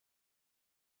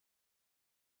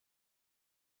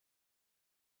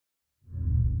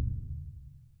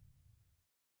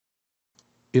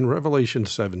In Revelation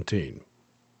 17,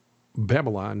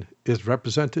 Babylon is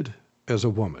represented as a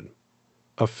woman,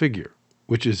 a figure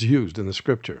which is used in the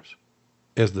scriptures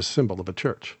as the symbol of a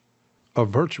church. A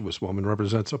virtuous woman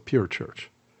represents a pure church.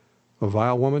 A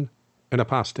vile woman, an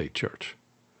apostate church.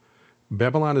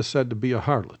 Babylon is said to be a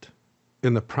harlot,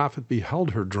 and the prophet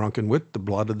beheld her drunken with the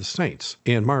blood of the saints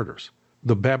and martyrs.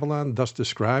 The Babylon thus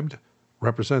described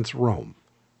represents Rome,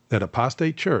 that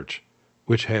apostate church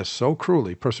which has so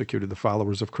cruelly persecuted the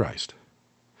followers of Christ.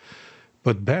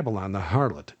 But Babylon, the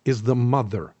harlot, is the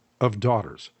mother of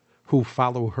daughters who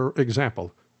follow her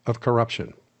example of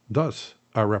corruption. Thus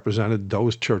are represented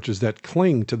those churches that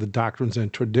cling to the doctrines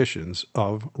and traditions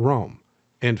of Rome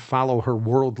and follow her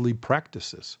worldly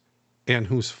practices, and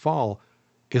whose fall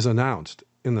is announced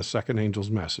in the second angel's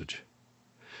message.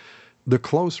 The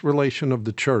close relation of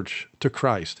the church to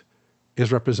Christ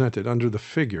is represented under the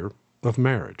figure of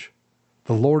marriage.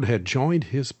 The Lord had joined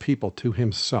his people to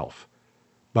himself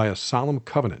by a solemn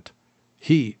covenant,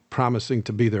 he promising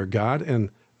to be their God, and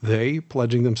they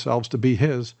pledging themselves to be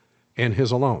his and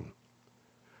his alone.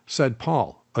 Said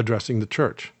Paul, addressing the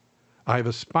church, I have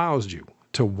espoused you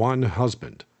to one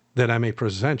husband, that I may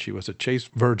present you as a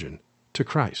chaste virgin to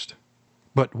Christ.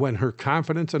 But when her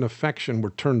confidence and affection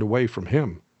were turned away from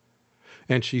him,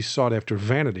 and she sought after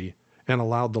vanity and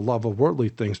allowed the love of worldly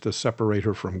things to separate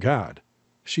her from God,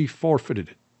 she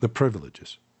forfeited the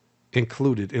privileges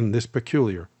included in this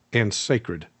peculiar and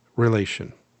sacred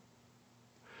relation.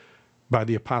 By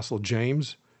the Apostle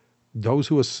James, those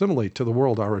who assimilate to the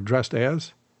world are addressed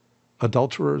as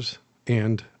adulterers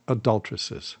and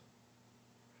adulteresses.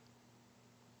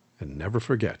 And never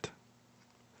forget,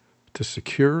 to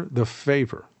secure the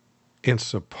favor and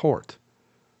support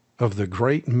of the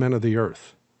great men of the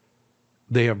earth,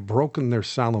 they have broken their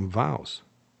solemn vows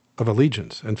of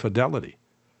allegiance and fidelity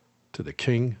to the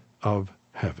King of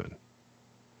Heaven.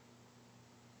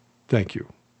 Thank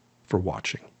you for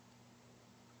watching.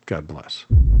 God bless.